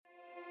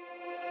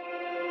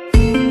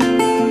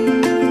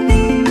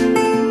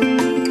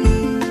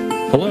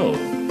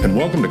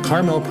Welcome to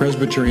Carmel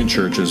Presbyterian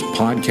Church's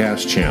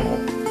podcast channel.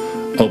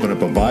 Open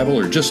up a Bible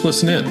or just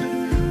listen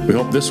in. We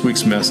hope this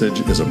week's message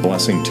is a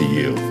blessing to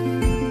you.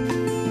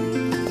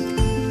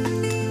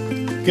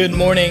 Good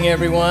morning,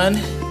 everyone.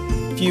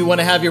 If you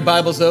want to have your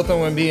Bibles open,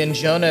 we're going to be in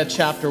Jonah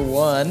chapter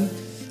 1.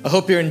 I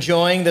hope you're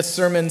enjoying this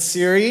sermon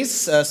series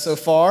so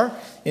far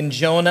in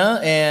Jonah.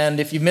 And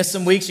if you've missed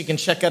some weeks, you can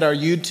check out our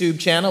YouTube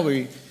channel.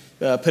 We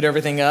put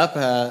everything up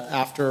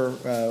after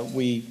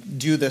we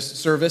do this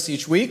service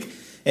each week.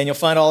 And you'll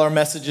find all our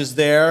messages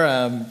there.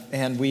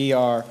 And we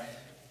are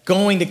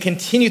going to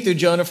continue through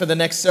Jonah for the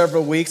next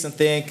several weeks and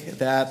think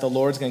that the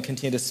Lord's going to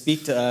continue to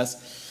speak to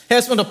us. Hey, I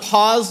just want to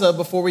pause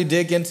before we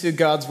dig into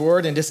God's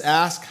Word and just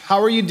ask,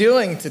 how are you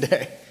doing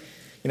today?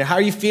 How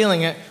are you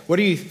feeling? What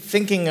are you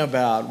thinking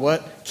about?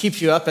 What keeps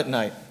you up at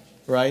night,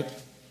 right?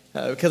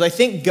 Because I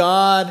think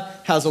God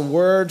has a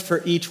word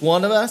for each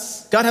one of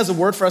us. God has a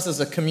word for us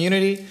as a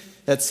community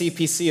at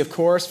CPC, of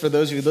course, for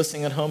those of you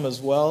listening at home as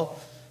well.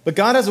 But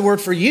God has a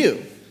word for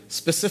you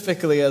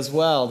specifically as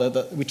well,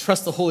 that we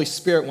trust the Holy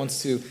Spirit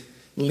wants to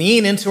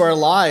lean into our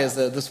lives,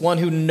 that this one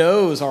who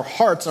knows our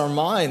hearts, our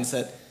minds,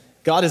 that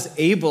God is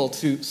able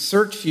to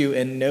search you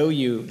and know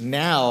you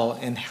now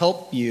and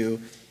help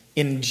you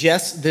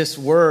ingest this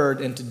word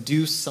and to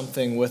do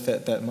something with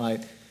it that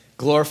might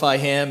glorify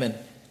Him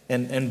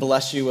and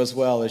bless you as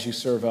well as you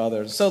serve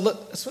others. So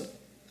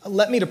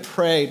let me to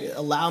pray,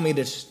 allow me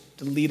to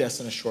lead us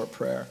in a short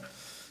prayer.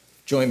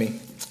 Join me.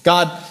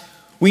 God,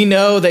 we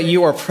know that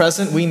you are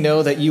present. We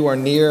know that you are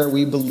near.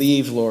 We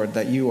believe, Lord,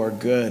 that you are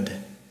good.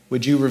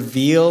 Would you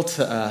reveal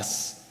to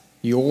us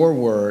your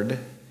word,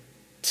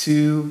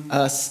 to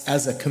us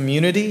as a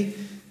community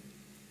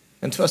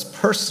and to us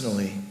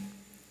personally?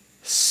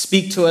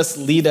 Speak to us,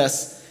 lead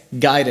us,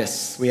 guide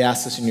us. We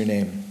ask this in your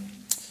name.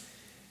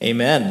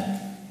 Amen.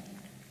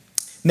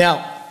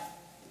 Now,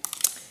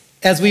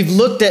 as we've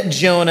looked at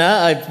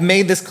Jonah, I've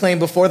made this claim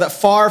before that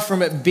far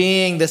from it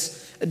being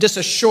just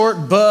a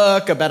short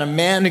book about a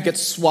man who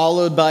gets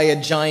swallowed by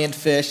a giant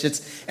fish,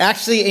 it's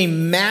actually a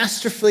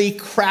masterfully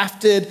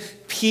crafted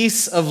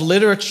piece of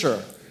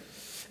literature.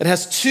 It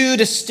has two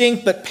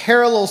distinct but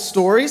parallel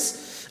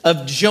stories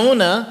of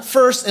Jonah,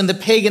 first and the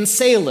pagan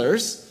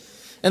sailors,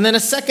 and then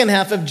a second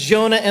half of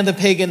Jonah and the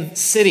pagan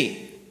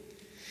city.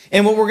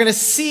 And what we're going to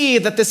see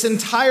that this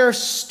entire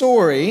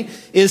story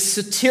is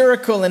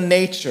satirical in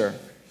nature.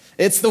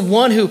 It's the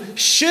one who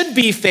should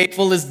be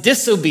faithful is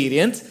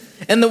disobedient,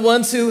 and the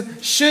ones who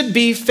should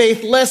be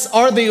faithless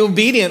are the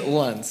obedient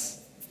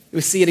ones. We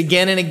see it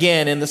again and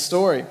again in the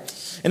story.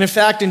 And in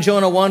fact, in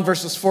Jonah 1,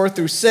 verses 4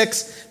 through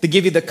 6, to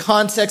give you the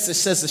context, it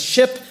says the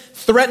ship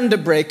threatened to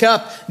break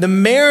up. The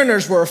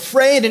mariners were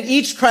afraid, and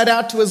each cried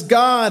out to his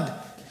God,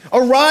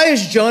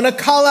 "Arise, Jonah,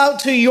 call out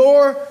to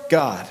your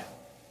God."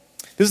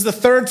 This is the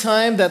third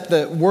time that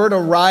the word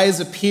arise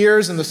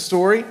appears in the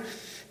story.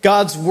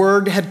 God's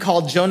word had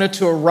called Jonah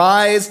to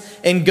arise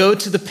and go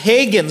to the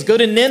pagans, go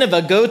to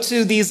Nineveh, go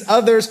to these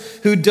others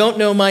who don't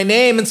know my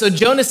name. And so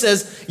Jonah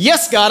says,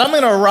 yes, God, I'm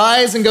going to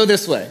arise and go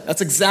this way.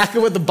 That's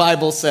exactly what the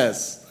Bible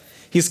says.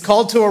 He's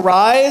called to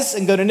arise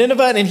and go to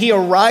Nineveh, and he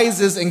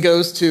arises and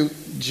goes to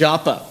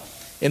Joppa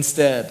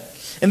instead.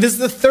 And this is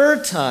the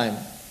third time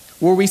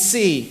where we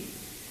see,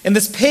 and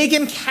this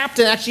pagan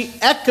captain actually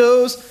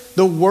echoes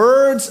the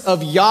words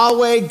of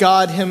Yahweh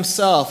God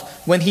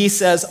himself when he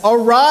says,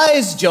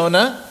 "Arise,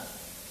 Jonah."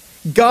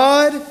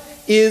 God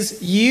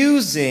is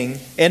using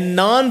a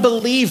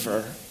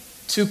non-believer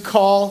to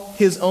call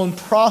his own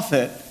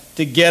prophet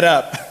to get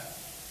up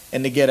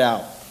and to get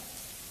out.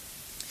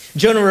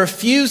 Jonah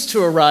refused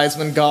to arise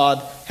when God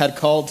had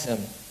called him.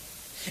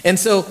 And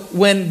so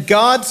when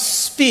God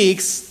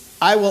speaks,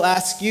 I will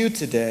ask you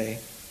today,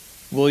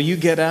 will you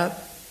get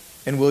up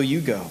and will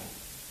you go?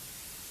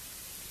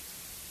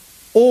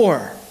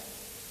 Or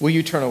will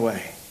you turn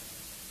away?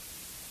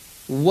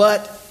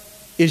 What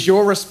is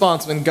your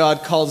response when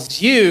God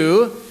calls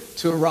you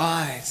to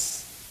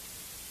arise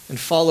and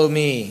follow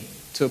me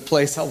to a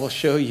place I will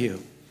show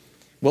you?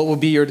 What will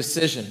be your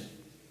decision?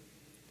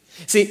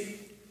 See,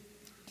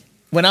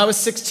 when I was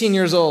 16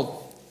 years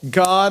old,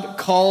 God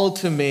called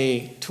to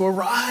me to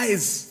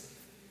arise.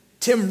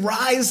 Tim,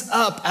 rise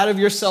up out of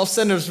your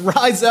self-centeredness.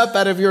 Rise up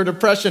out of your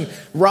depression.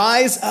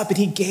 Rise up. And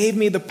he gave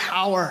me the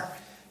power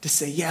to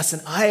say yes,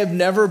 and I have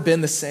never been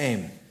the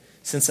same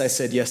since I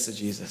said yes to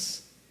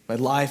Jesus. My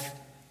life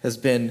has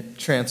been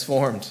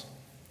transformed.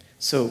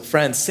 So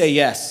friends, say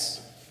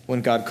yes when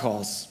God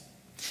calls.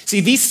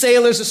 See, these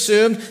sailors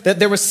assumed that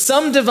there was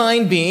some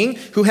divine being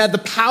who had the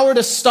power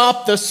to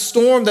stop the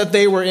storm that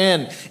they were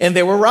in, and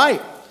they were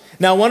right.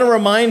 Now, I want to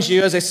remind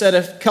you, as I said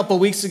a couple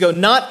weeks ago,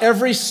 not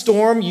every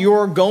storm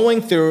you're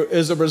going through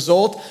is a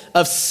result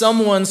of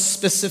someone's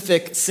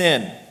specific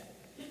sin.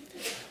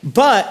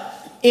 But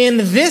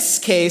in this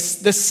case,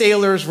 the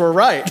sailors were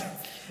right.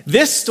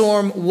 This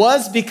storm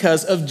was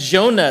because of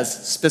Jonah's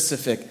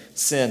specific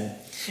sin.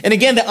 And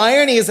again, the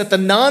irony is that the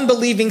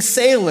non-believing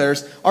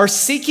sailors are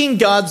seeking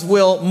God's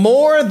will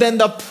more than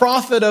the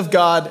prophet of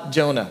God,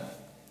 Jonah.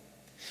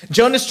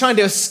 Jonah's trying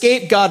to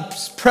escape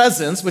God's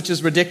presence, which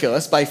is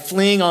ridiculous, by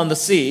fleeing on the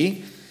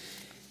sea.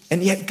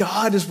 And yet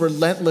God is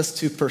relentless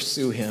to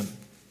pursue him.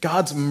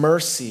 God's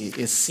mercy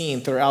is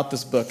seen throughout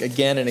this book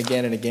again and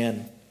again and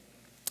again.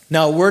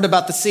 Now, a word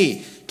about the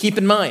sea. Keep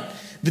in mind,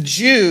 the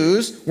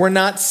Jews were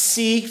not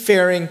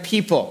seafaring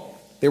people.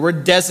 They were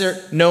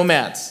desert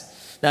nomads.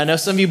 Now, I know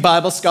some of you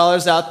Bible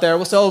scholars out there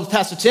will say, oh,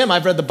 Pastor Tim,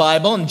 I've read the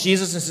Bible, and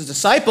Jesus and his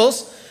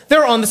disciples,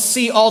 they're on the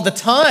sea all the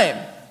time,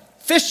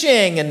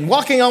 fishing and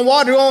walking on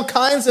water, all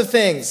kinds of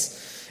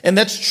things. And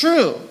that's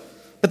true.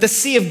 But the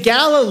Sea of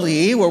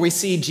Galilee, where we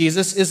see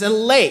Jesus, is a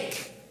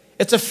lake.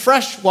 It's a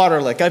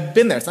freshwater lake. I've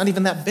been there. It's not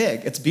even that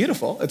big. It's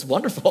beautiful. It's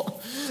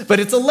wonderful.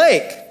 But it's a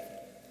lake.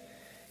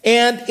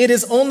 And it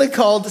is only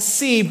called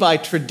sea by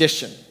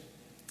tradition.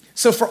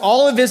 So for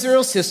all of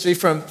Israel's history,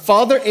 from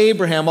Father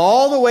Abraham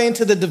all the way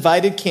into the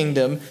divided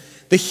kingdom,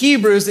 the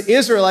Hebrews, the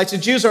Israelites, the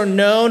Jews are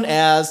known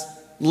as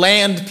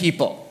land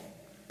people,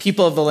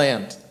 people of the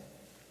land.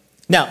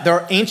 Now, there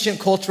are ancient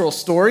cultural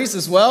stories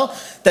as well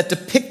that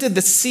depicted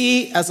the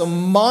sea as a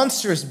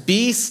monstrous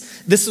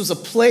beast. This was a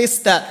place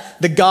that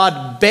the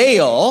god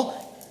Baal,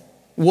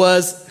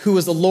 who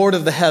was the Lord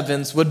of the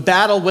heavens, would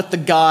battle with the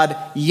god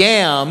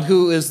Yam,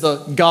 who is the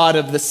god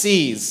of the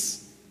seas.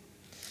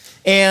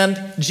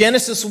 And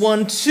Genesis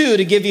 1:2,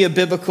 to give you a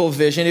biblical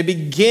vision, it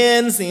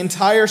begins the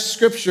entire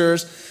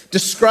scriptures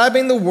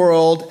describing the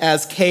world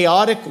as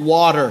chaotic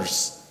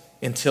waters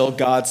until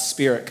God's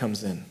Spirit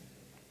comes in.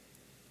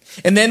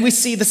 And then we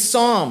see the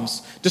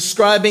Psalms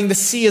describing the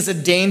sea as a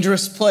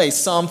dangerous place.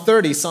 Psalm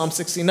 30, Psalm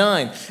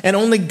 69. And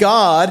only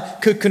God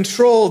could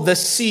control the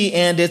sea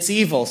and its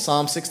evil.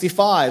 Psalm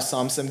 65,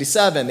 Psalm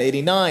 77,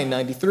 89,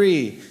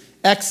 93,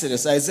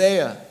 Exodus,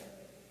 Isaiah.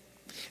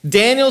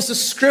 Daniel's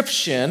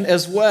description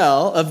as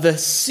well of the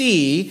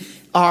sea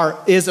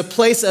is a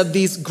place of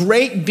these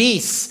great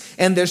beasts,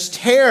 and there's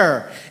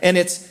terror, and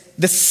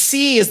the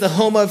sea is the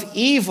home of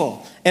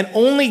evil. And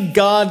only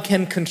God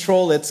can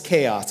control its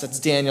chaos. That's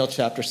Daniel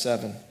chapter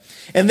 7.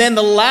 And then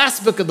the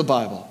last book of the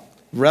Bible,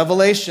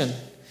 Revelation,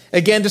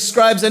 again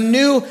describes a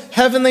new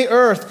heavenly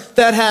earth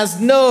that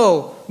has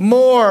no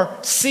more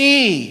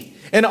sea.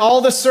 And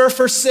all the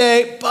surfers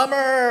say,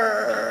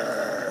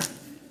 bummer.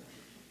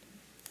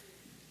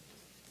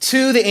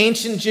 To the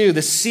ancient Jew,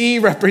 the sea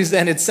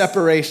represented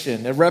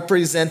separation. It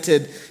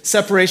represented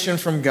separation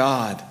from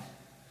God.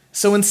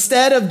 So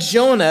instead of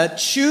Jonah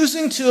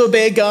choosing to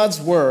obey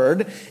God's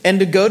word and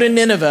to go to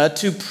Nineveh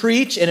to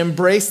preach and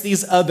embrace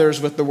these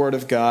others with the word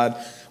of God,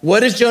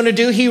 what does Jonah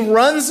do? He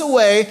runs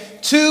away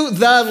to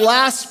the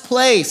last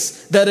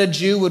place that a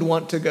Jew would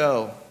want to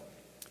go,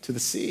 to the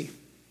sea.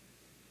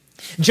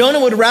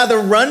 Jonah would rather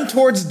run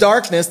towards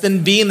darkness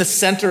than be in the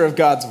center of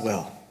God's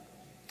will.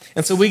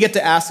 And so we get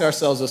to ask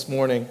ourselves this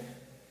morning,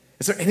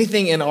 is there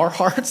anything in our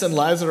hearts and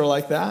lives that are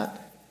like that?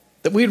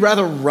 That we'd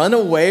rather run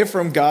away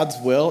from God's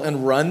will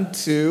and run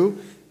to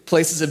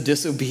places of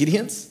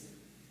disobedience?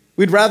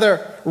 We'd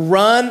rather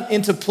run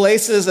into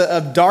places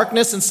of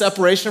darkness and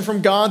separation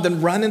from God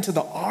than run into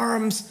the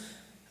arms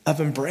of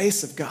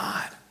embrace of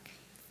God.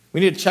 We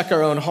need to check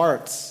our own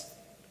hearts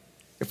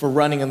if we're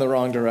running in the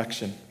wrong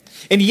direction.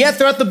 And yet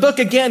throughout the book,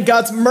 again,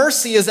 God's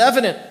mercy is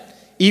evident.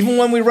 Even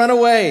when we run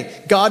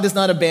away, God does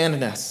not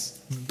abandon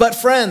us. But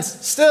friends,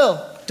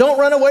 still, don't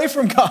run away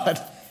from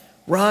God.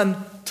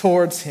 Run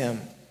towards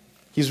him.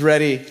 He's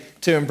ready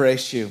to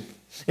embrace you.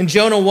 In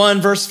Jonah 1,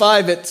 verse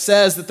 5, it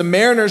says that the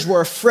mariners were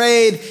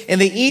afraid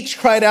and they each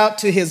cried out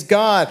to his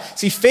God.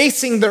 See,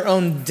 facing their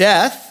own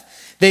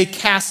death, they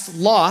cast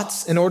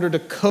lots in order to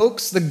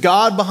coax the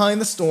God behind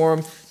the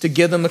storm to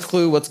give them a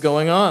clue what's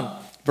going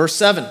on. Verse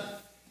 7,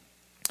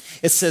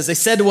 it says, they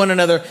said to one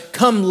another,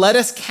 come, let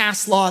us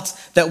cast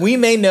lots that we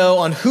may know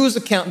on whose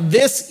account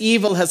this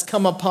evil has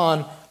come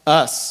upon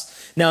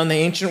us. Now, in the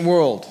ancient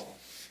world,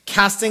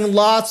 casting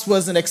lots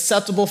was an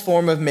acceptable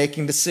form of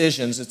making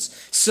decisions. It's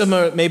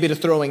similar maybe to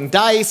throwing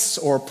dice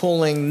or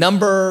pulling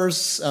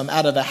numbers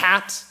out of a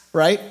hat,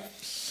 right?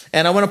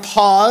 And I want to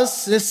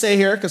pause to say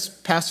here, because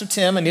Pastor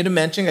Tim, I need to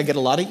mention, I get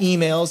a lot of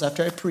emails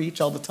after I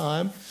preach all the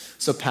time.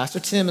 So Pastor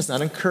Tim is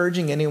not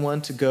encouraging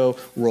anyone to go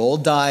roll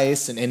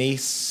dice in any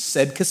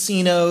said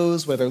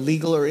casinos, whether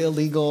legal or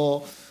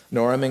illegal,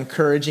 nor am I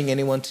encouraging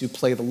anyone to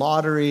play the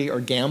lottery or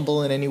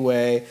gamble in any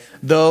way,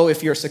 though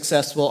if you're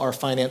successful, our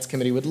finance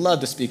committee would love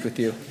to speak with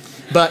you.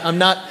 But I'm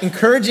not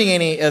encouraging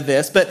any of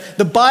this. But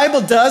the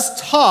Bible does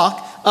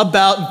talk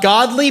about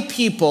godly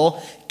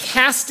people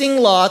casting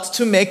lots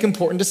to make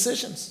important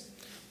decisions.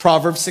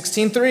 Proverbs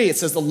 16:3, it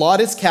says, the lot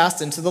is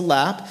cast into the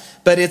lap,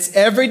 but its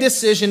every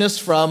decision is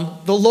from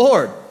the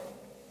Lord.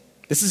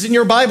 This is in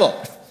your Bible.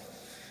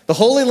 The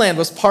Holy Land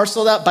was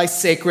parceled out by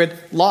sacred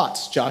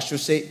lots, Joshua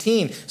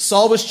 18.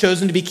 Saul was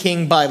chosen to be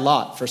king by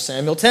lot, 1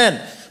 Samuel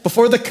 10.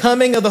 Before the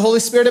coming of the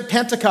Holy Spirit at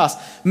Pentecost,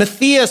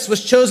 Matthias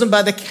was chosen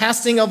by the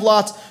casting of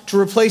lots to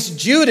replace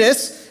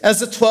Judas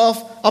as the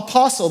 12th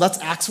apostle. That's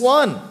Acts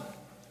 1.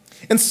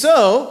 And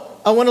so,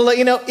 I want to let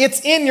you know,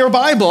 it's in your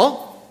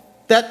Bible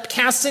that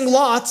casting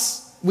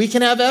lots, we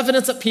can have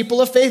evidence that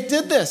people of faith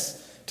did this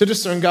to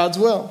discern God's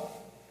will.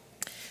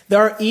 There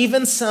are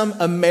even some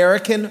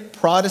American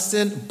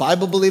Protestant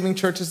Bible-believing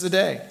churches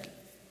today.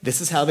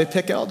 This is how they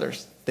pick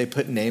elders. They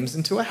put names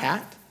into a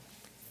hat,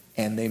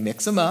 and they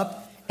mix them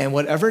up, and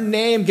whatever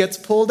name gets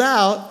pulled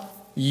out,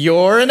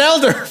 you're an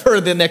elder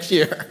for the next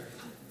year.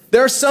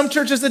 There are some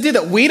churches that do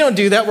that. We don't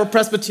do that. We're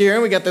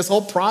Presbyterian. We got this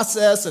whole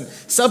process and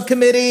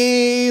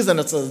subcommittees, and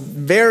it's a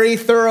very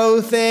thorough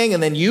thing,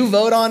 and then you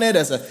vote on it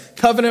as a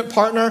covenant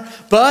partner.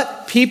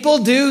 But people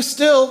do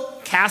still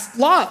cast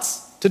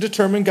lots to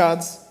determine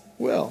God's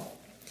will.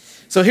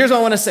 So here's what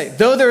I want to say.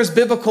 Though there is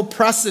biblical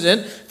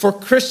precedent for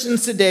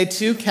Christians today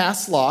to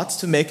cast lots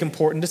to make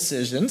important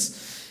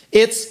decisions,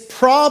 it's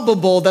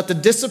probable that the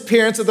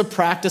disappearance of the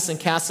practice in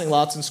casting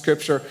lots in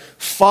Scripture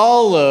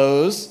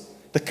follows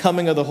the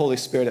coming of the Holy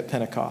Spirit at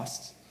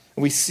Pentecost.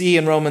 We see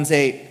in Romans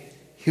 8,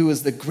 who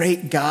is the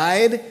great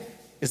guide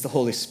is the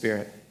Holy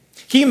Spirit.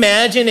 Can you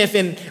imagine if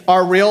in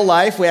our real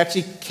life we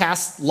actually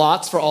cast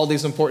lots for all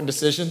these important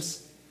decisions?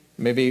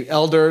 Maybe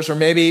elders, or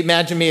maybe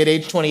imagine me at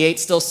age 28,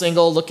 still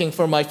single, looking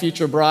for my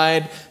future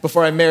bride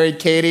before I married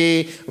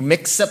Katie,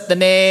 mix up the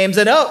names,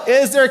 and oh,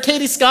 is there a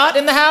Katie Scott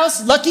in the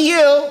house? Lucky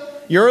you,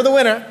 you're the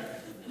winner.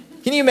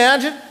 Can you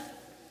imagine?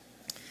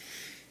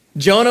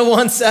 Jonah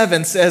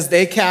 1:7 says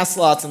they cast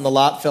lots and the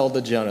lot fell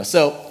to Jonah.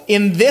 So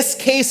in this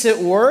case it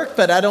worked,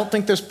 but I don't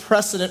think there's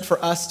precedent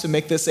for us to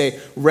make this a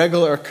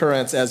regular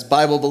occurrence as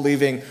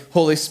Bible-believing,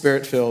 Holy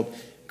Spirit-filled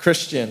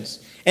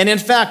Christians. And in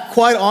fact,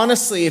 quite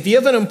honestly, if you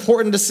have an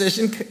important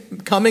decision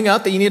coming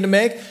up that you need to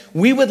make,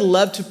 we would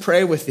love to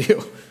pray with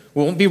you.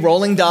 We won't be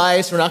rolling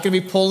dice. We're not going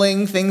to be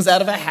pulling things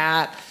out of a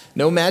hat.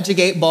 No magic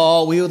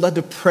 8-ball. We would love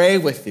to pray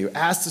with you.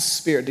 Ask the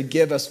Spirit to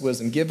give us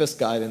wisdom, give us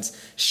guidance,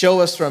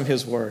 show us from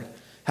His Word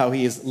how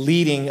He is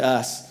leading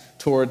us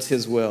towards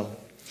His will.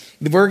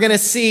 We're going to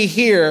see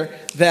here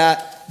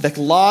that the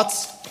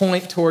lots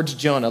point towards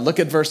Jonah. Look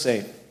at verse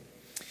 8.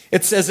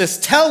 It says this,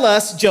 "Tell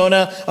us,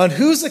 Jonah, on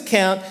whose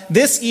account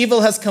this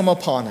evil has come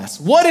upon us.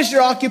 What is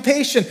your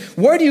occupation?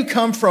 Where do you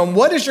come from?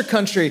 What is your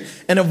country?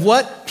 And of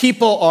what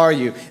people are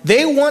you?"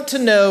 They want to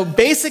know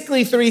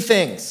basically 3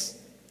 things.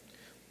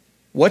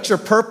 What's your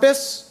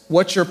purpose?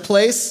 What's your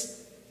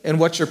place? And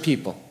what's your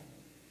people?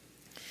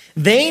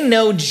 They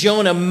know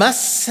Jonah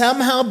must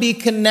somehow be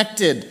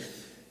connected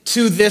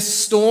to this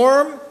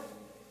storm,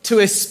 to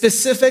a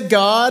specific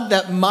God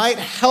that might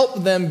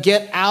help them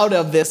get out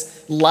of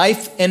this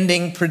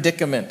life-ending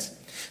predicament.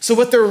 So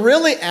what they're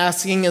really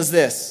asking is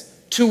this: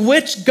 to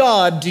which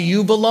God do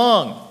you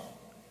belong?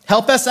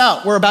 Help us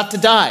out. We're about to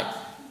die.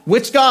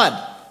 Which God?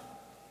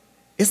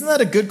 Isn't that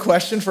a good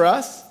question for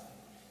us?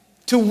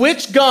 To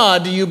which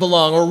God do you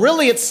belong? Or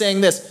really it's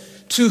saying this: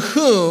 to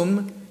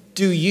whom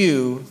do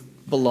you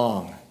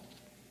belong?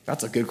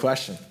 That's a good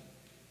question.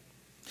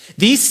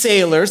 These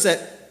sailors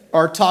that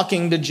are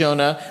talking to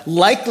Jonah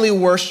likely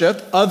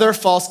worshiped other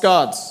false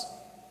gods.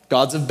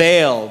 Gods of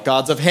Baal,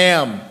 gods of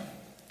Ham,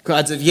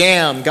 gods of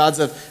Yam, gods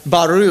of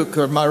Baruch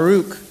or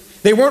Maruk.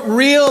 They weren't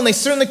real, and they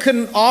certainly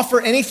couldn't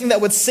offer anything that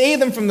would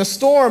save them from the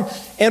storm.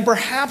 And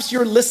perhaps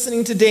you're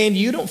listening today and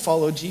you don't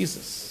follow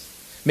Jesus.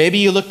 Maybe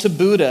you look to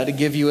Buddha to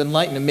give you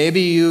enlightenment.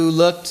 Maybe you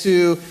look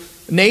to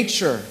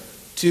nature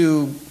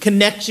to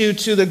connect you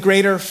to the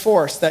greater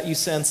force that you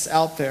sense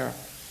out there.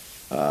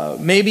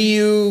 Maybe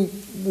you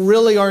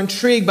really are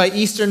intrigued by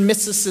Eastern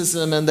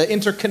mysticism and the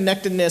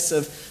interconnectedness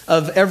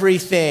of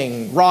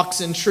everything, rocks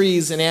and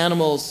trees and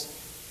animals.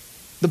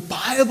 The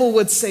Bible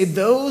would say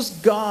those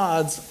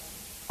gods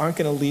aren't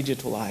going to lead you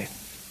to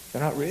life.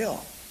 They're not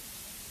real.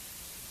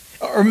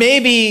 Or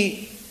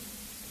maybe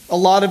a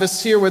lot of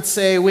us here would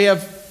say we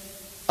have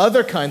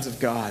other kinds of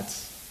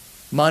gods: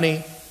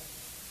 money,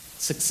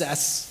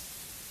 success,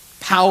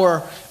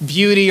 power,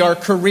 beauty, our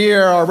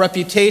career, our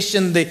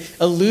reputation, the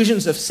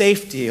illusions of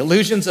safety,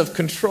 illusions of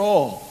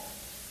control,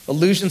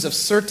 illusions of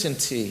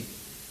certainty.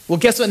 Well,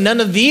 guess what?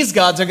 None of these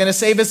gods are going to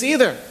save us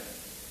either.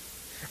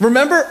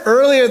 Remember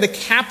earlier the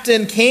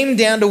captain came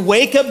down to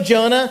wake up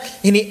Jonah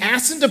and he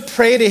asked him to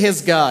pray to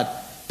his God.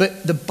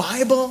 But the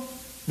Bible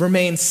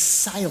remains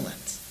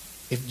silent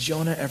if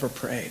Jonah ever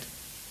prayed.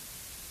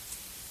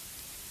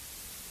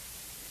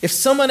 If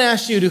someone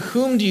asked you, to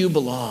whom do you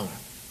belong?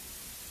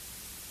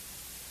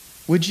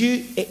 Would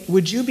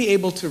you be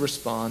able to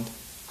respond,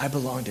 I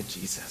belong to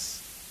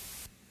Jesus?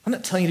 I'm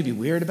not telling you to be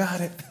weird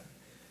about it,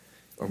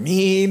 or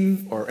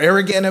mean, or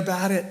arrogant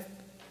about it.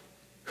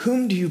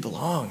 Whom do you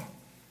belong?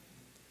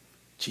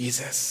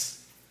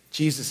 Jesus.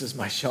 Jesus is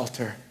my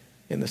shelter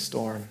in the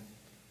storm.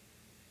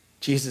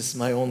 Jesus is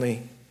my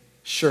only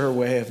sure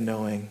way of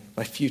knowing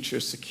my future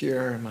is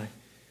secure, and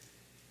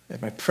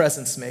my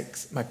present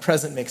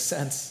makes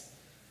sense.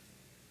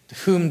 To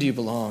whom do you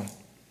belong?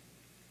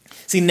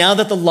 See, now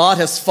that the lot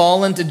has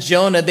fallen to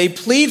Jonah, they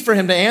plead for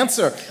him to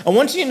answer. I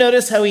want you to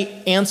notice how he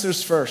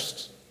answers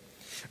first.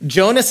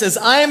 Jonah says,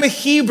 I am a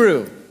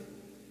Hebrew.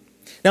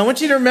 Now, I want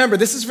you to remember,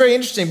 this is very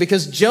interesting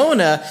because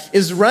Jonah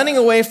is running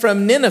away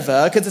from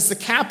Nineveh because it's the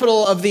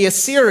capital of the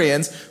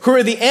Assyrians, who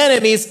are the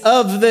enemies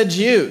of the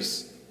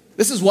Jews.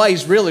 This is why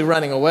he's really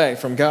running away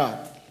from God.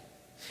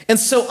 And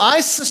so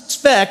I suspect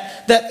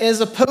suspect that as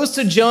opposed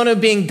to Jonah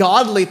being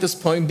godly at this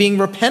point, being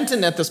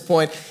repentant at this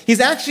point, he's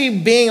actually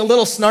being a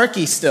little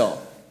snarky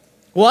still.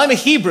 Well, I'm a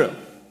Hebrew,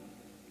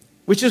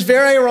 which is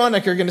very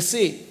ironic, you're going to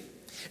see.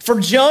 For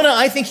Jonah,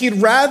 I think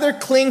he'd rather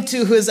cling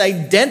to his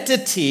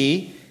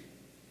identity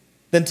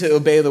than to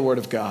obey the word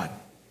of God.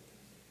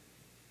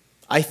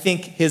 I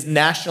think his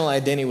national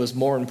identity was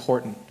more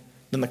important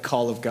than the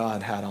call of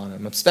God had on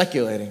him. I'm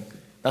speculating.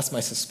 That's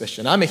my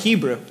suspicion. I'm a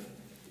Hebrew,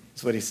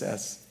 is what he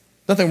says.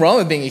 Nothing wrong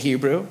with being a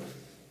Hebrew,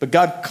 but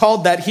God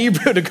called that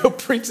Hebrew to go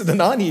preach to the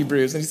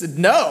non-Hebrews, and he said,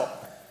 no,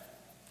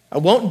 I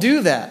won't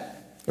do that.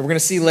 And we're going to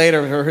see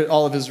later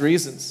all of his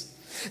reasons.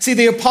 See,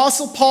 the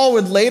Apostle Paul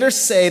would later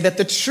say that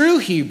the true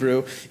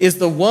Hebrew is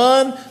the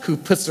one who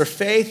puts their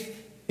faith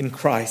in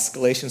Christ,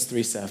 Galatians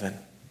 3:7.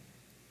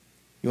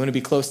 You want to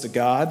be close to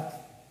God?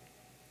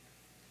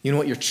 You know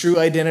what your true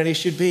identity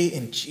should be?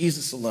 In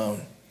Jesus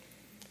alone.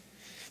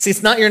 See,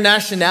 it's not your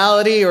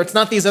nationality or it's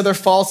not these other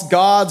false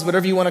gods,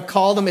 whatever you want to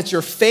call them. It's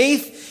your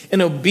faith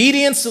and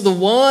obedience to the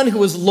one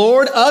who is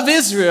Lord of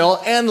Israel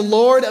and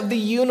Lord of the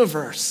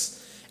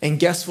universe. And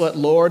guess what?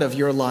 Lord of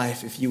your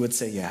life, if you would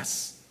say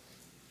yes.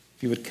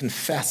 If you would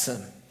confess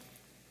him.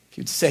 If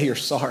you'd say you're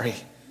sorry.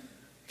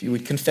 If you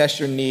would confess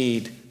your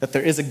need, that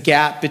there is a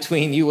gap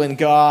between you and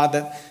God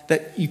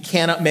that you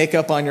cannot make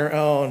up on your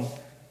own.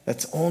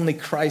 That's only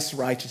Christ's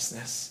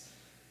righteousness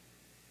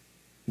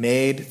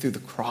made through the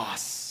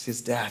cross,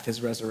 his death,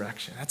 his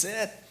resurrection. That's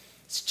it.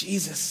 It's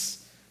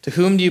Jesus. To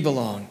whom do you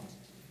belong?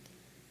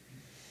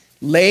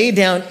 Lay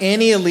down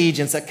any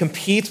allegiance that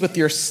competes with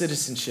your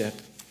citizenship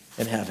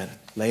in heaven.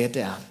 Lay it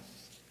down.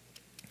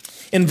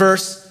 In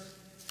verse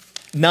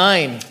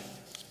 9,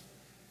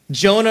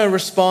 Jonah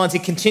responds, he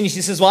continues,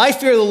 he says, well, I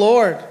fear the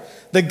Lord,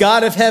 the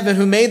God of heaven,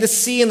 who made the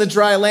sea and the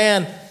dry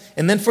land.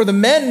 And then for the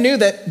men knew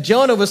that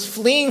Jonah was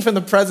fleeing from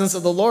the presence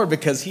of the Lord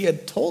because he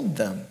had told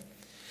them.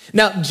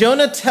 Now,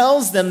 Jonah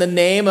tells them the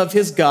name of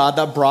his God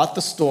that brought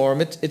the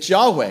storm. It's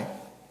Yahweh.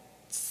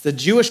 It's the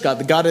Jewish God,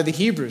 the God of the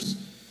Hebrews.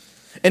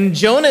 And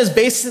Jonah is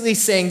basically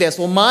saying this,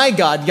 well, my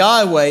God,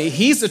 Yahweh,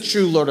 he's the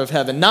true Lord of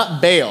heaven,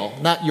 not Baal,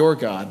 not your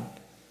God.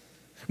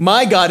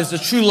 My God is the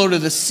true Lord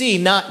of the sea,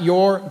 not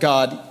your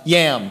God,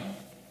 Yam.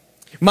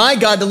 My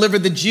God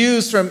delivered the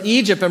Jews from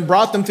Egypt and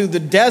brought them through the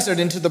desert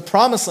into the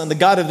promised land, the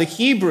God of the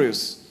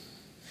Hebrews.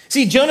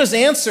 See, Jonah's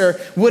answer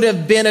would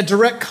have been a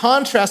direct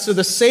contrast to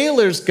the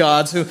sailors'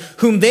 gods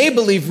whom they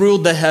believed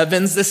ruled the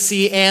heavens, the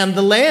sea, and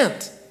the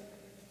land.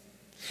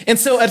 And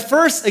so at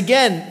first,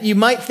 again, you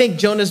might think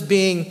Jonah's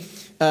being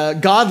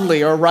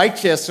godly or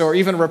righteous or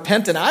even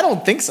repentant. I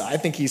don't think so. I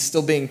think he's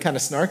still being kind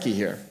of snarky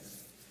here.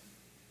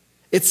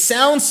 It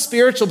sounds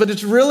spiritual, but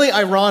it's really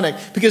ironic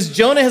because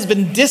Jonah has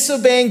been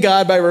disobeying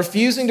God by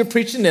refusing to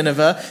preach in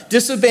Nineveh,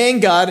 disobeying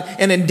God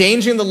and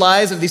endangering the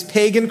lives of these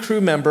pagan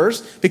crew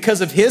members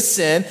because of his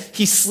sin.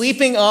 He's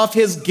sleeping off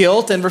his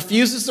guilt and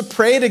refuses to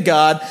pray to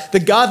God, the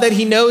God that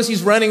he knows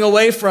he's running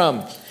away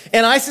from.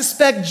 And I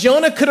suspect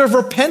Jonah could have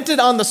repented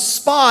on the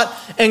spot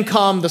and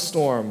calmed the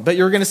storm. But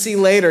you're going to see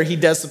later he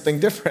does something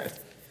different.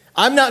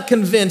 I'm not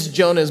convinced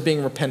Jonah is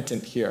being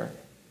repentant here,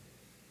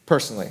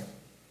 personally.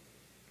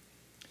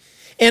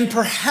 And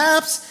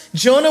perhaps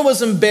Jonah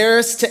was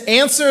embarrassed to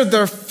answer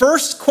their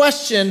first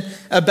question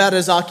about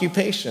his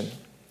occupation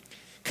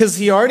because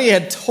he already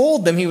had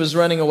told them he was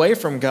running away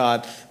from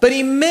God, but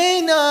he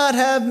may not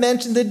have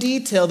mentioned the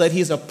detail that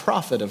he's a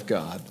prophet of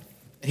God.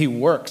 He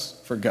works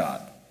for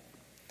God.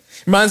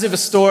 Reminds me of a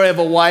story of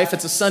a wife.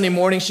 It's a Sunday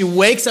morning. She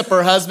wakes up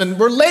her husband.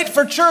 We're late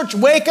for church.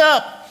 Wake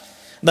up.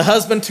 The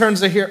husband turns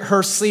to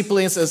her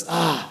sleepily and says,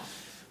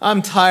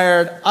 I'm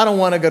tired. I don't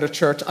want to go to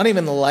church. I don't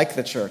even like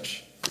the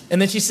church.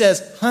 And then she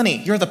says, honey,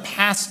 you're the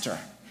pastor.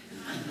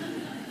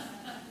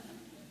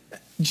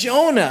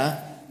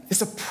 Jonah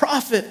is a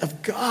prophet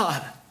of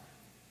God.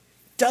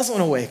 Doesn't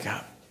want to wake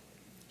up.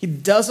 He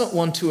doesn't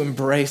want to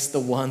embrace the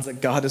ones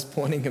that God is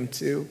pointing him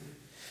to.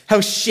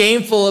 How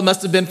shameful it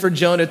must have been for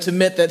Jonah to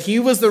admit that he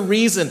was the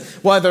reason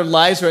why their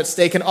lives were at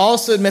stake, and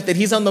also admit that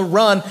he's on the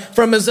run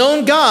from his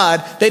own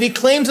God that he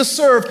claims to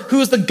serve,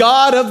 who is the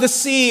God of the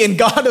sea and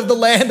God of the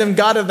land and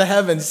God of the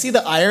heavens. See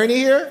the irony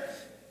here?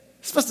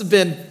 This must have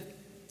been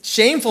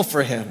shameful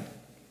for him.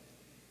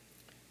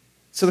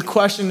 So the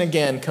question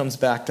again comes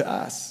back to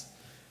us.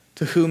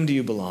 To whom do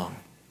you belong?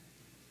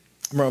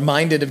 I'm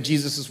reminded of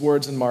Jesus'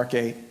 words in Mark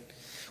 8.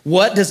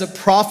 What does it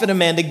profit a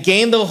man to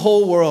gain the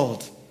whole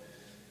world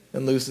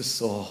and lose his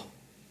soul?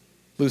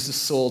 Lose his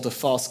soul to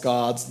false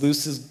gods,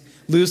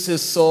 lose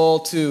his soul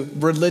to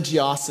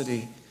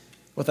religiosity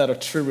without a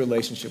true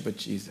relationship with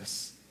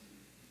Jesus.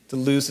 To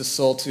lose his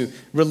soul to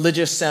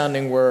religious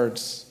sounding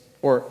words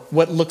or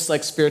what looks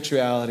like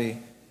spirituality,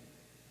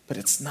 but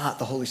it's not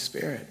the Holy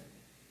Spirit.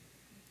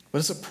 What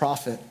does it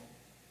profit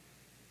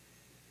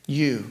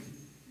you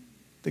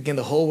to gain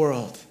the whole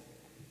world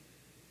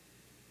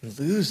and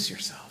lose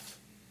yourself?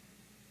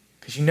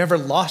 Because you never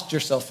lost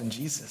yourself in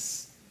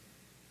Jesus.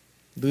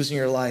 Losing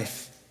your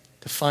life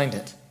to find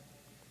it.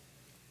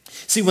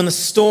 See, when the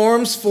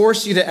storms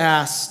force you to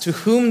ask, to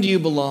whom do you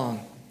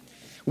belong?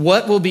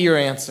 What will be your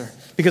answer?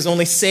 because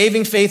only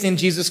saving faith in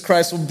Jesus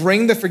Christ will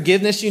bring the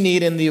forgiveness you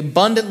need and the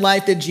abundant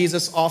life that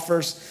Jesus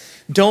offers.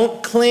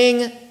 Don't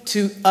cling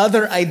to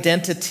other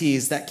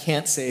identities that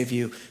can't save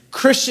you.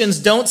 Christians,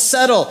 don't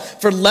settle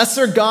for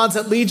lesser gods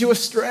that lead you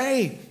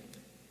astray.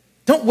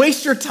 Don't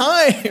waste your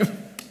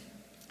time.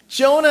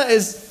 Jonah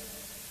is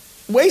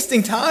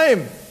wasting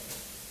time.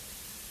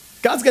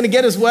 God's going to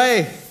get his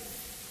way.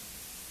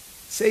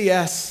 Say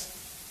yes.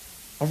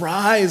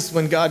 Arise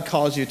when God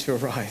calls you to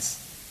arise.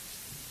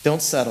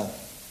 Don't settle.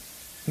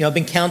 I've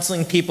been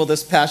counseling people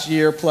this past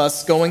year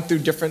plus, going through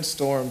different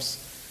storms.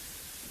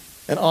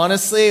 And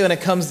honestly, when it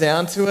comes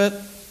down to it,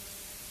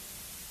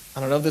 I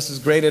don't know if this is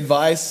great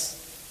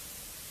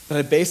advice, but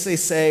I basically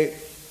say,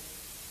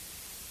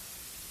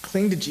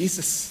 cling to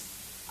Jesus.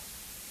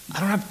 I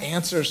don't have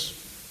answers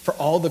for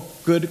all the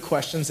good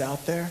questions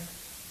out there,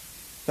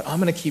 but I'm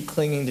going to keep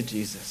clinging to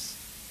Jesus.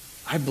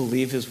 I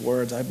believe his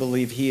words. I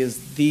believe he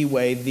is the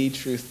way, the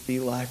truth, the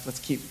life. Let's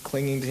keep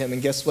clinging to him.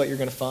 And guess what you're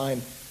going to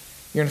find?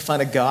 You're going to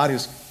find a God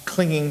who's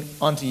clinging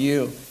onto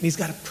you. And he's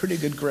got a pretty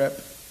good grip.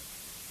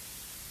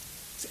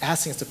 He's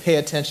asking us to pay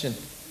attention,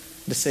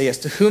 to say yes.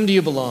 To whom do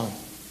you belong?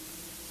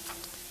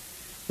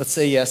 Let's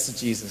say yes to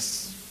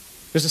Jesus.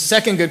 There's a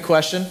second good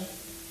question.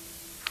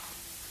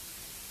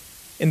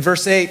 In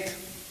verse 8,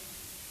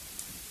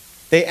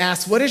 they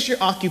ask, what is your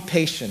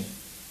occupation?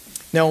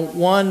 Now,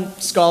 one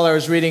scholar I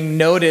was reading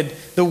noted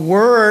the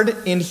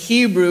word in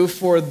Hebrew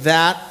for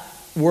that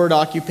word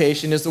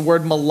occupation is the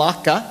word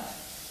malaka,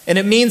 and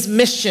it means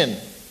mission.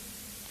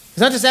 It's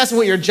not just asking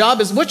what your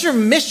job is. What's your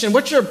mission?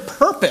 What's your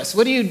purpose?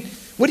 What do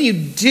you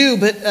do,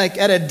 but like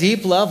at a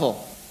deep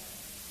level?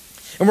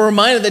 And we're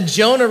reminded that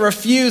Jonah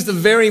refused the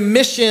very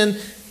mission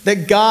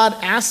that God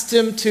asked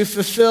him to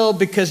fulfill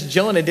because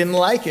Jonah didn't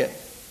like it.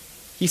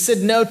 He said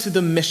no to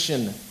the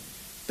mission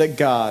that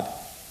God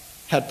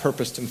had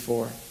purposed him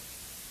for.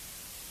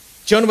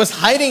 Jonah was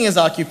hiding his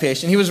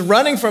occupation. He was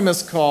running from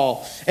his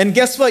call. And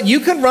guess what? You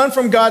can run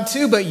from God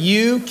too, but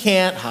you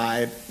can't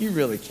hide. You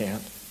really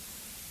can't.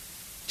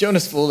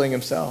 Jonah's fooling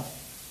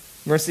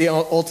himself. Mercy,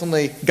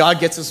 ultimately, God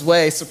gets his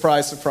way.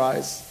 Surprise,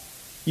 surprise.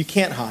 You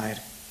can't hide.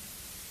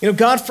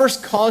 God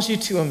first calls you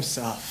to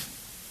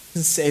himself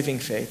in saving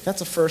faith.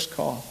 That's a first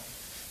call.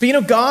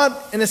 But God,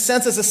 in a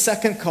sense, is a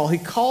second call. He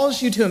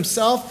calls you to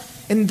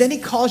himself, and then he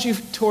calls you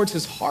towards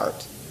his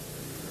heart.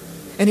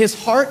 And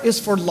his heart is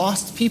for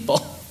lost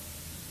people.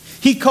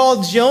 He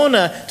called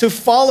Jonah to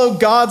follow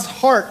God's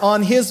heart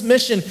on his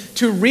mission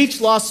to reach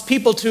lost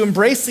people, to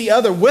embrace the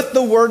other with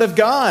the word of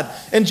God.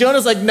 And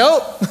Jonah's like,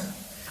 nope.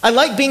 I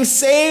like being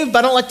saved, but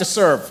I don't like to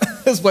serve,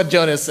 is what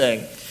Jonah is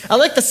saying. I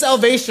like the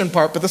salvation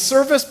part, but the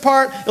service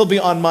part, it'll be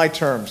on my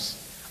terms.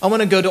 I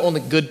want to go to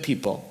only good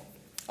people.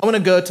 I want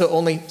to go to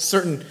only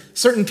certain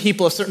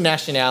people of certain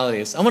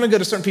nationalities. I want to go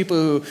to certain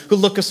people who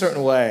look a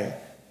certain way.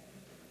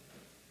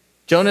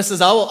 Jonah says,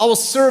 I will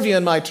serve you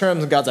in my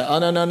terms. And God's like, oh,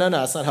 no,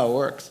 that's not how it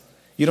works.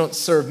 You don't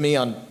serve me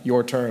on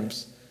your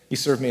terms. You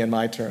serve me on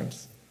my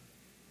terms.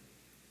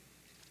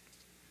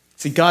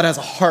 See, God has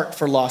a heart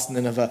for lost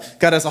Nineveh.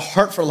 God has a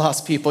heart for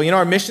lost people.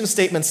 Our mission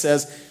statement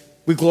says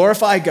we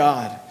glorify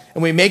God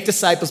and we make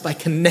disciples by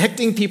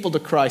connecting people to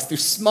Christ through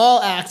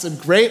small acts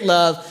of great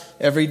love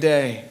every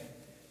day.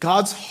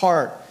 God's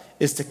heart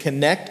is to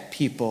connect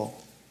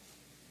people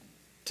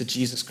to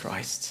Jesus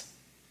Christ.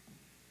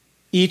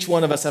 Each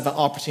one of us have an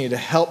opportunity to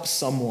help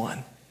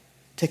someone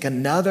take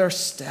another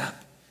step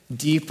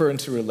deeper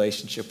into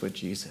relationship with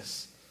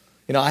Jesus.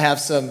 I have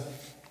some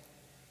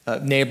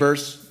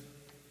neighbors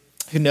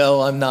who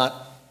know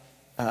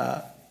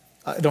I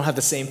don't have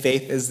the same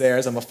faith as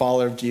theirs. I'm a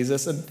follower of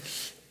Jesus. And,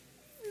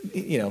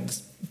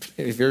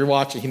 if you're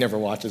watching, he never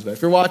watches, but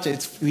if you're watching,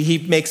 he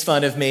makes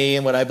fun of me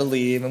and what I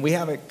believe, and we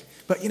have it.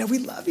 But, we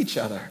love each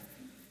other.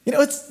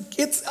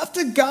 It's up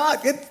to God.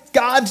 It's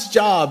God's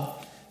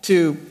job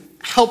to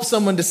help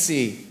someone to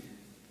see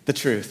the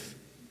truth.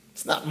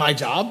 It's not my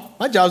job.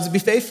 My job is to be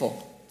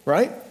faithful.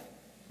 Right?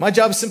 My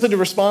job is simply to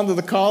respond to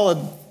the call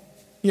and,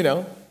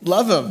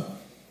 love him.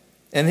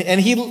 And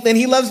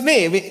he loves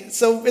me.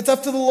 So it's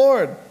up to the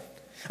Lord.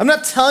 I'm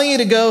not telling you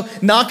to go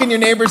knock on your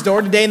neighbor's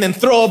door today and then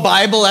throw a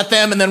Bible at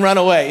them and then run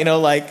away.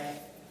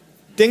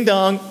 Ding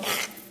dong.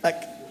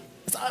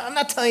 I'm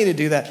not telling you to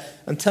do that.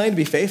 I'm telling you to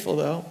be faithful,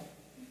 though.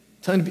 I'm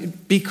telling you to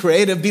be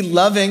creative, be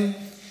loving.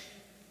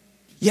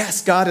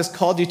 Yes, God has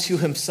called you to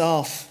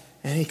himself,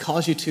 and he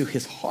calls you to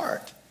his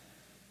heart.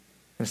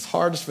 And his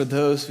heart is for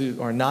those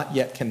who are not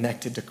yet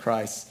connected to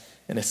Christ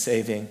in a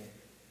saving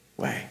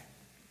way.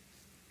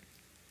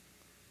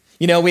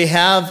 We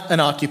have an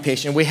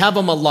occupation, we have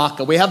a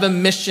malaka, we have a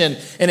mission,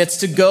 and it's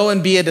to go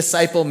and be a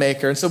disciple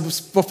maker. And so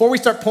before we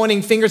start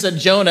pointing fingers at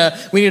Jonah,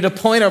 we need to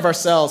point of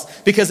ourselves.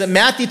 Because in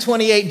Matthew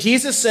 28,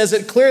 Jesus says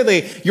it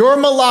clearly, your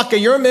malaka,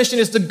 your mission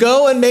is to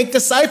go and make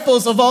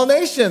disciples of all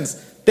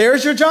nations.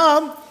 There's your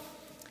job.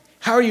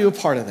 How are you a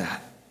part of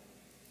that?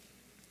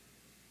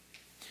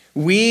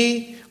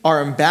 We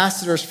are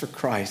ambassadors for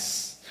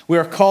Christ. We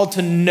are called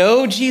to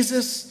know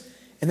Jesus,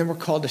 and then we're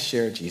called to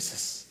share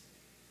Jesus.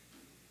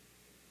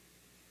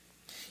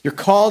 You're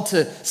called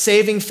to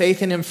saving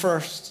faith in him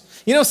first.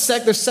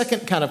 There's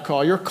second kind of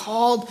call. You're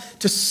called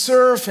to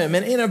serve him.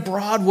 And in a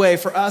broad way,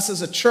 for us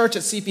as a church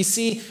at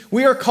CPC,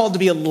 we are called to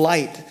be a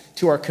light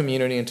to our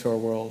community and to our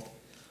world.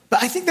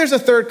 But I think there's a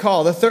third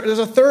call. There's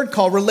a third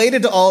call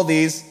related to all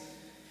these.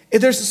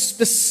 There's a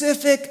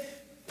specific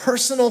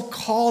personal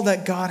call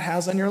that God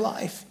has on your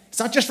life. It's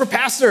not just for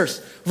pastors,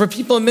 for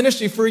people in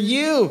ministry, for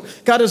you.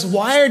 God has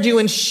wired you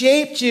and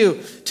shaped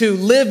you to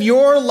live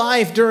your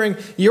life during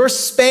your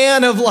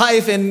span of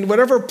life in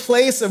whatever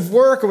place of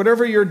work or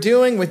whatever you're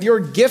doing with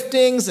your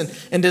giftings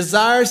and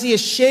desires. He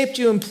has shaped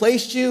you and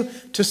placed you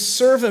to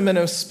serve him in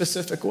a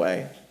specific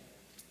way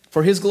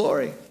for his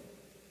glory.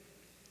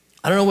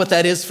 I don't know what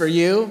that is for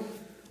you.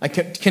 I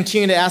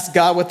continue to ask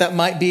God what that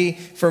might be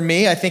for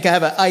me. I think I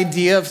have an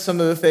idea of some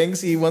of the things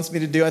he wants me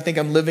to do. I think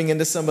I'm living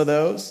into some of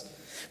those.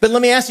 But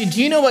let me ask you,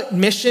 do you know what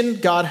mission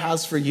God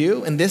has for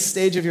you in this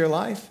stage of your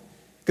life?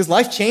 Because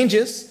life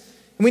changes,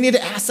 and we need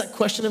to ask that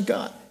question of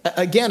God.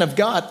 Again, of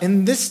God,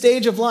 in this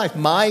stage of life,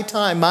 my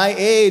time, my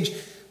age,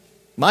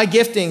 my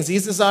giftings,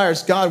 these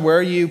desires, God, where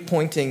are you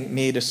pointing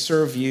me to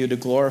serve you, to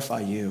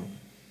glorify you?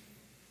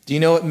 Do you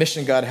know what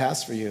mission God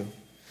has for you?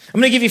 I'm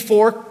going to give you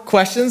 4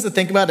 questions to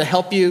think about to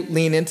help you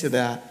lean into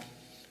that.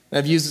 And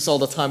I've used this all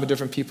the time with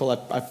different people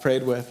I've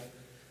prayed with,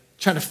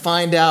 trying to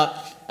find out,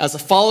 as a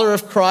follower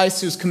of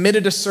Christ who's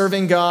committed to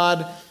serving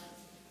God,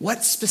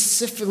 what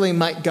specifically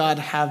might God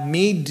have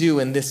me do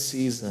in this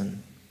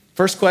season?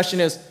 First question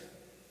is,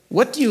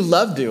 what do you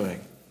love doing?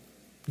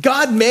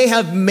 God may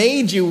have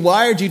made you,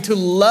 wired you to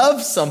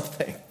love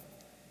something.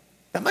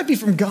 That might be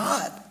from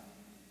God,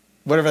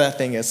 whatever that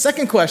thing is.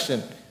 Second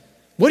question,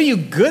 what are you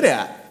good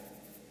at?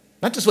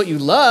 Not just what you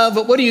love,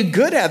 but what are you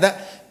good at?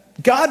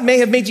 That God may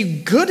have made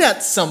you good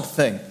at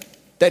something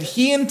that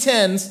he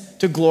intends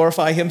to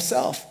glorify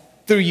himself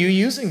through you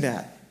using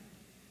that.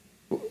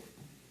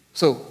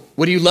 So,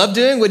 what do you love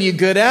doing? What are you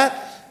good at?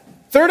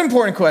 Third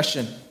important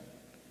question,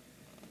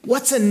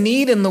 what's a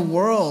need in the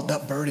world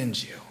that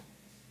burdens you,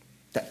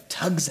 that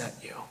tugs at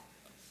you?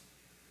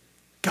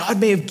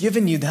 God may have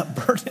given you that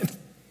burden.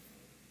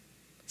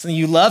 Something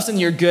you love, something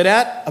you're good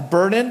at, a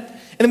burden.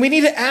 And we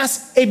need to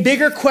ask a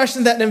bigger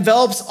question that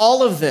envelops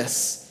all of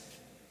this.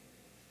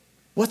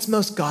 What's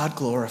most God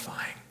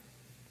glorifying?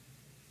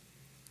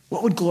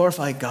 What would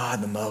glorify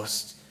God the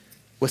most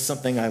with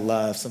something I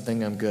love,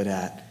 something I'm good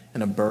at,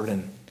 and a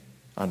burden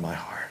on my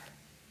heart?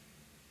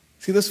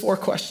 See those 4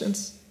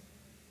 questions?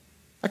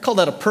 I call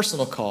that a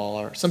personal call,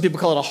 or some people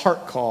call it a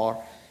heart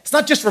call. It's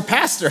not just for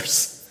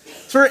pastors.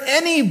 It's for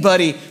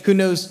anybody who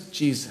knows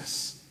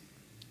Jesus.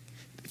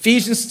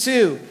 Ephesians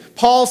 2,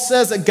 Paul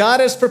says that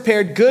God has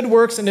prepared good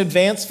works in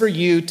advance for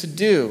you to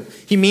do.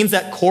 He means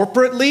that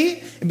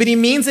corporately, but he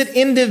means it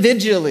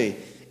individually.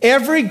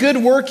 Every good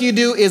work you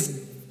do is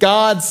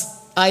God's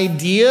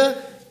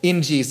idea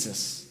in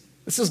Jesus.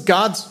 This is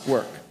God's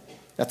work.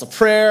 That's a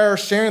prayer,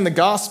 sharing the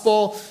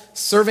gospel,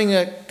 serving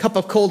a cup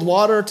of cold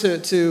water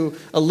to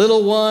a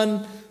little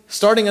one,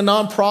 starting a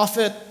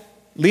nonprofit,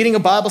 leading a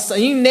Bible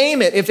study. You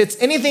name it. If it's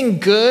anything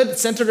good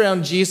centered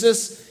around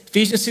Jesus,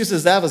 Ephesians 2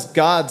 says that was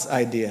God's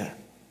idea.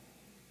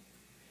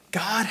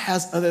 God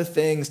has other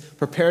things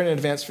prepared in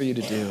advance for you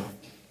to do.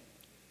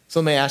 So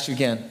let me ask you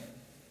again,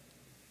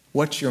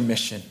 what's your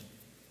mission?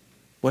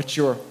 What's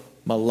your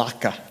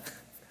malaka?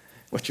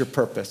 What's your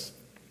purpose?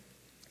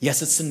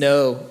 Yes, it's to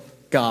know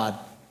God,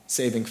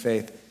 saving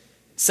faith.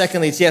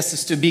 Secondly,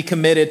 it's to be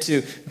committed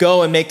to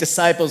go and make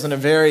disciples in a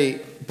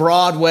very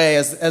broad way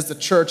as the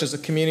church, as a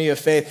community of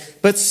faith.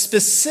 But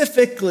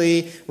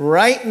specifically,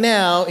 right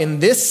now, in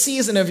this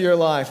season of your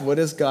life, what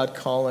is God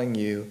calling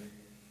you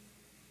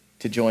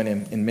to join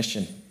him in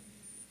mission?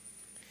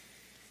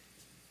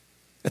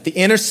 At the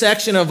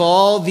intersection of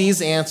all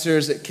these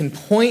answers, it can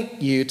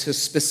point you to a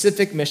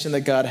specific mission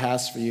that God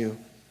has for you.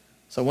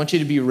 So I want you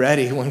to be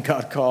ready when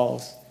God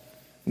calls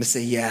and to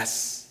say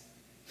yes.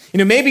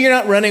 Maybe you're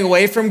not running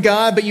away from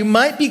God, but you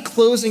might be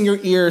closing your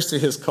ears to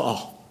his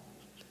call.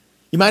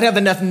 You might have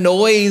enough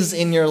noise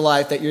in your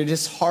life that you're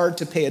just hard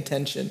to pay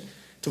attention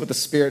to what the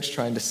Spirit's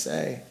trying to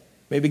say.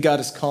 Maybe God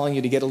is calling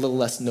you to get a little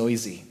less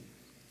noisy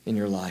in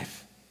your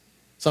life.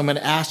 So I'm going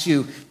to ask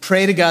you,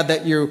 pray to God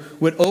that you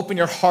would open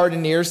your heart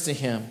and ears to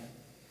him.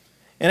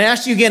 And I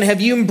ask you again,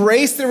 have you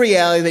embraced the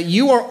reality that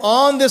you are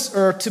on this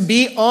earth to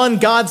be on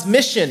God's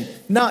mission,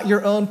 not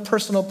your own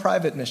personal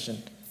private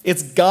mission?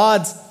 It's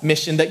God's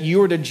mission that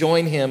you are to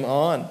join him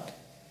on.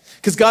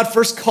 Because God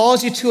first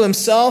calls you to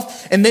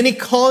himself, and then he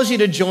calls you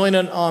to join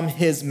on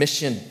his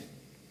mission.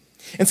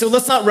 And so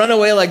let's not run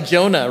away like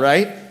Jonah,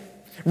 right?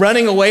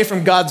 Running away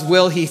from God's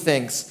will, he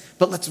thinks.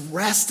 But let's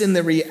rest in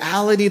the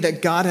reality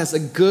that God has a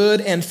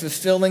good and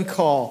fulfilling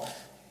call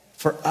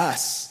for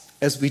us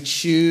as we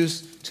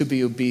choose to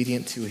be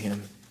obedient to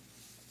him.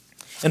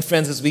 And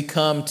friends, as we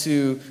come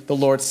to the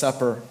Lord's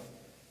Supper,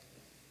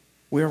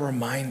 we're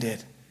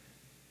reminded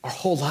our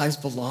whole lives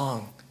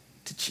belong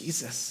to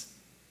Jesus.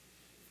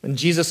 When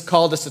Jesus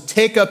called us to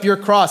take up your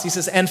cross, he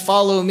says, and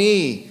follow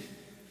me.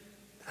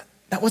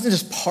 That wasn't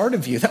just part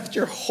of you. That was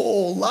your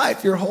whole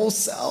life, your whole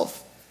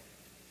self.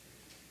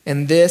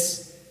 And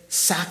this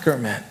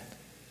sacrament,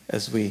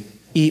 as we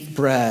eat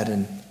bread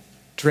and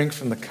drink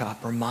from the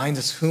cup reminds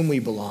us whom we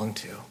belong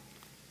to,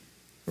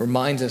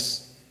 reminds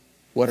us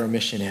what our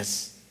mission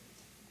is.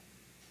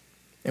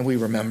 And we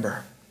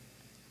remember.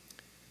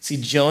 See,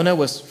 Jonah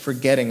was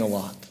forgetting a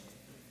lot,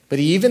 but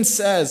he even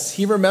says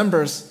he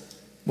remembers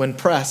when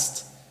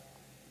pressed,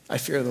 I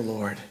fear the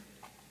Lord.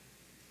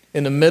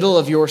 In the middle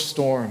of your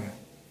storm,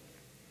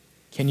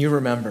 can you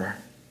remember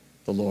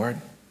the Lord?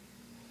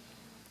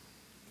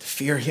 To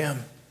fear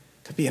him,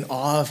 to be in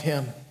awe of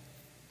him,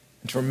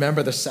 and to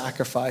remember the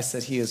sacrifice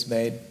that he has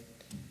made.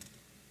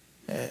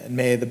 And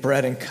may the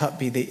bread and cup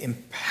be the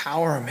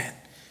empowerment,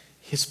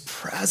 his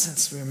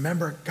presence.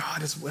 Remember,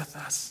 God is with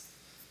us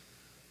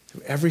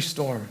through every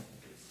storm.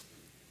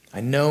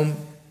 I know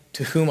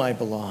to whom I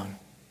belong.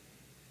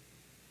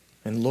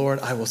 And Lord,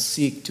 I will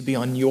seek to be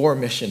on your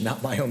mission,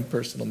 not my own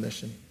personal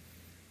mission.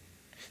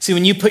 See,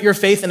 when you put your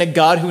faith in a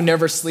God who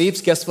never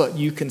sleeps, guess what?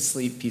 You can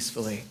sleep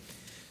peacefully.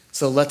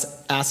 So let's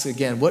ask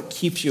again, what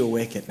keeps you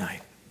awake at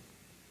night?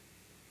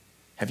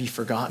 Have you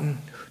forgotten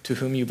to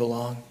whom you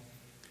belong?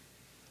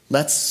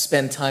 Let's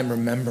spend time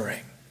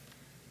remembering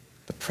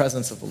the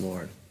presence of the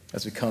Lord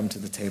as we come to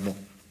the table.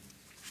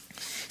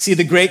 See,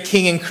 the great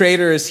King and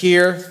Creator is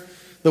here,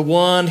 the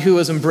one who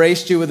has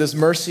embraced you with his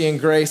mercy and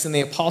grace. And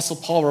the Apostle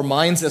Paul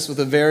reminds us with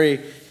a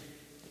very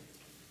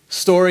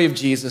story of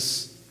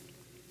Jesus.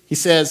 He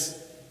says,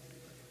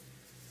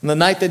 on the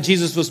night that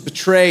Jesus was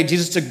betrayed,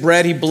 Jesus took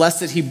bread, he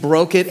blessed it, he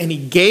broke it, and he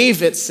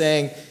gave it,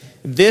 saying,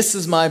 this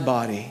is my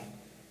body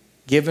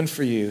given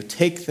for you.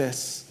 Take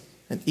this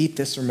and eat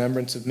this in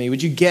remembrance of me.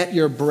 Would you get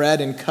your bread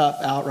and cup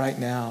out right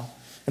now?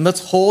 And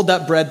let's hold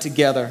that bread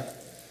together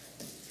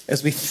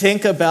as we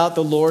think about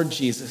the Lord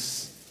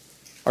Jesus,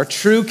 our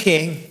true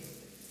King.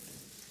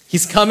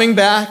 He's coming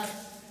back.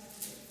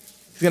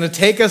 He's going to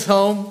take us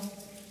home.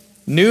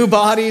 New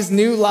bodies,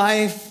 new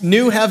life,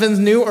 new heavens,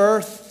 new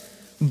earth.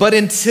 But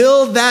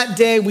until that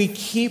day, we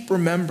keep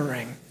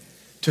remembering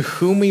to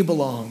whom we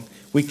belong.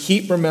 We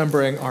keep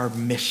remembering our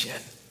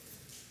mission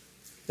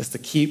is to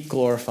keep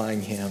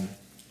glorifying him.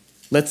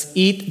 Let's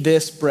eat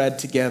this bread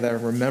together,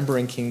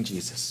 remembering King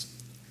Jesus.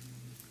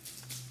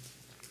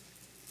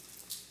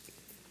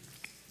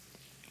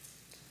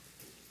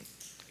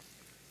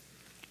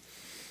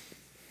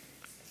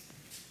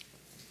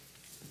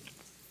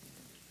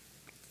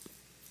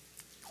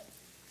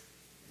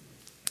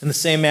 In the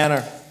same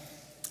manner,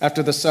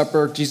 after the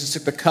supper, Jesus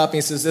took the cup and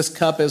he says, this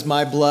cup is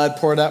my blood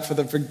poured out for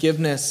the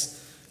forgiveness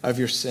of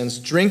your sins.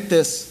 Drink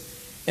this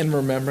in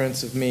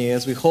remembrance of me.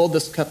 As we hold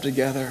this cup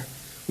together,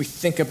 we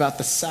think about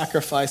the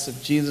sacrifice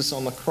of Jesus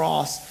on the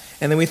cross,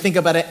 and then we think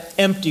about an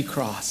empty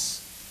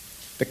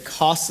cross, the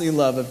costly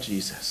love of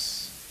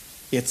Jesus.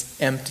 It's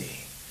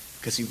empty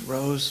because he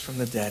rose from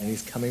the dead and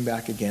he's coming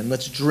back again.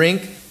 Let's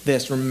drink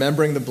this,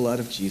 remembering the blood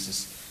of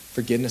Jesus,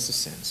 forgiveness of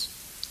sins.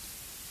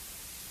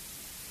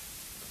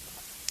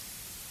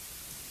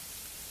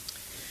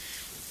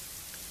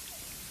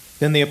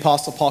 Then the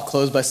Apostle Paul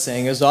closed by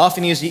saying, as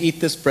often as you eat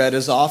this bread,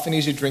 as often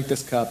as you drink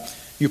this cup,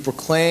 you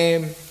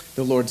proclaim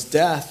the Lord's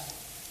death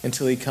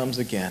until he comes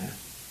again.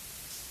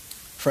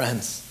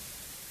 Friends,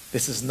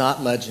 this is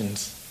not legend.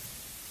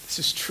 This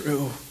is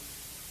true.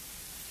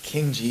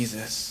 King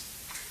Jesus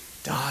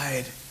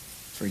died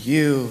for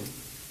you,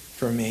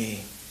 for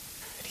me,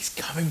 and he's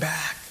coming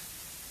back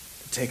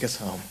to take us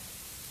home.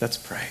 Let's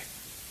pray.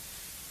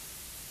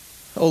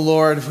 Oh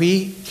Lord,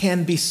 we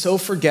can be so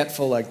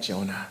forgetful like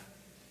Jonah.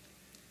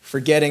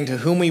 Forgetting to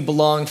whom we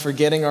belong,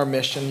 forgetting our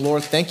mission.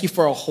 Lord, thank you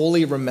for a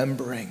holy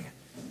remembering.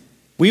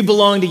 We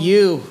belong to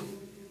you.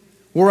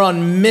 We're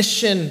on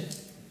mission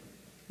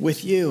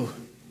with you.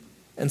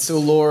 And so,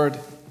 Lord,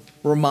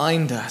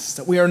 remind us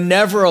that we are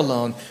never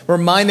alone.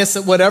 Remind us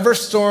that whatever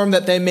storm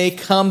that they may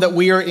come that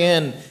we are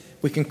in,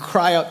 we can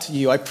cry out to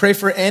you. I pray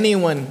for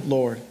anyone,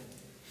 Lord,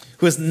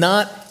 who has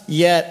not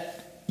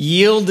yet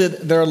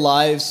yielded their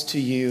lives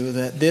to you,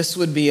 that this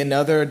would be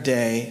another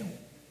day,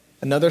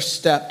 another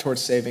step towards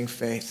saving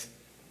faith.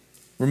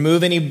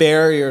 Remove any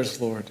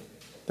barriers, Lord,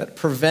 that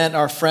prevent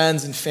our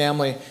friends and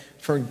family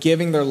from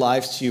giving their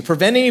lives to you.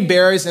 Prevent any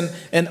barriers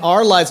in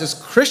our lives as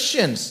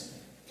Christians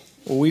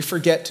where we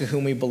forget to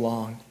whom we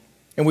belong.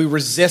 And we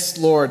resist,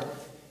 Lord,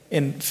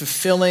 in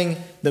fulfilling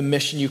the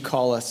mission you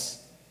call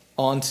us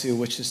onto,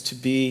 which is to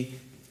be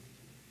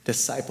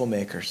disciple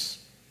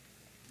makers.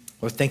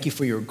 Lord, thank you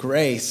for your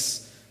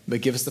grace,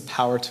 but give us the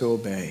power to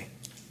obey.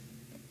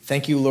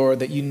 Thank you, Lord,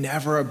 that you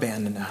never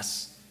abandon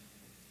us,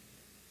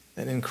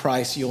 that in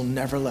Christ you'll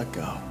never let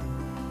go.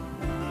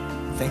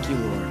 Thank you,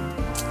 Lord.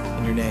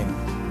 In your name,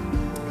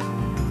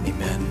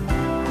 amen.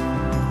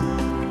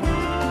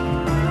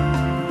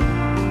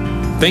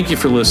 Thank you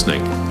for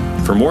listening.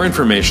 For more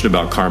information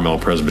about Carmel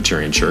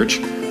Presbyterian Church,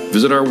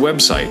 visit our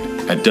website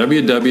at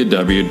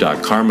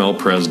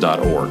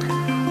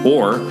www.carmelpres.org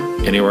or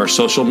any of our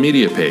social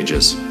media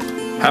pages.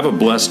 Have a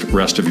blessed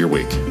rest of your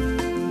week.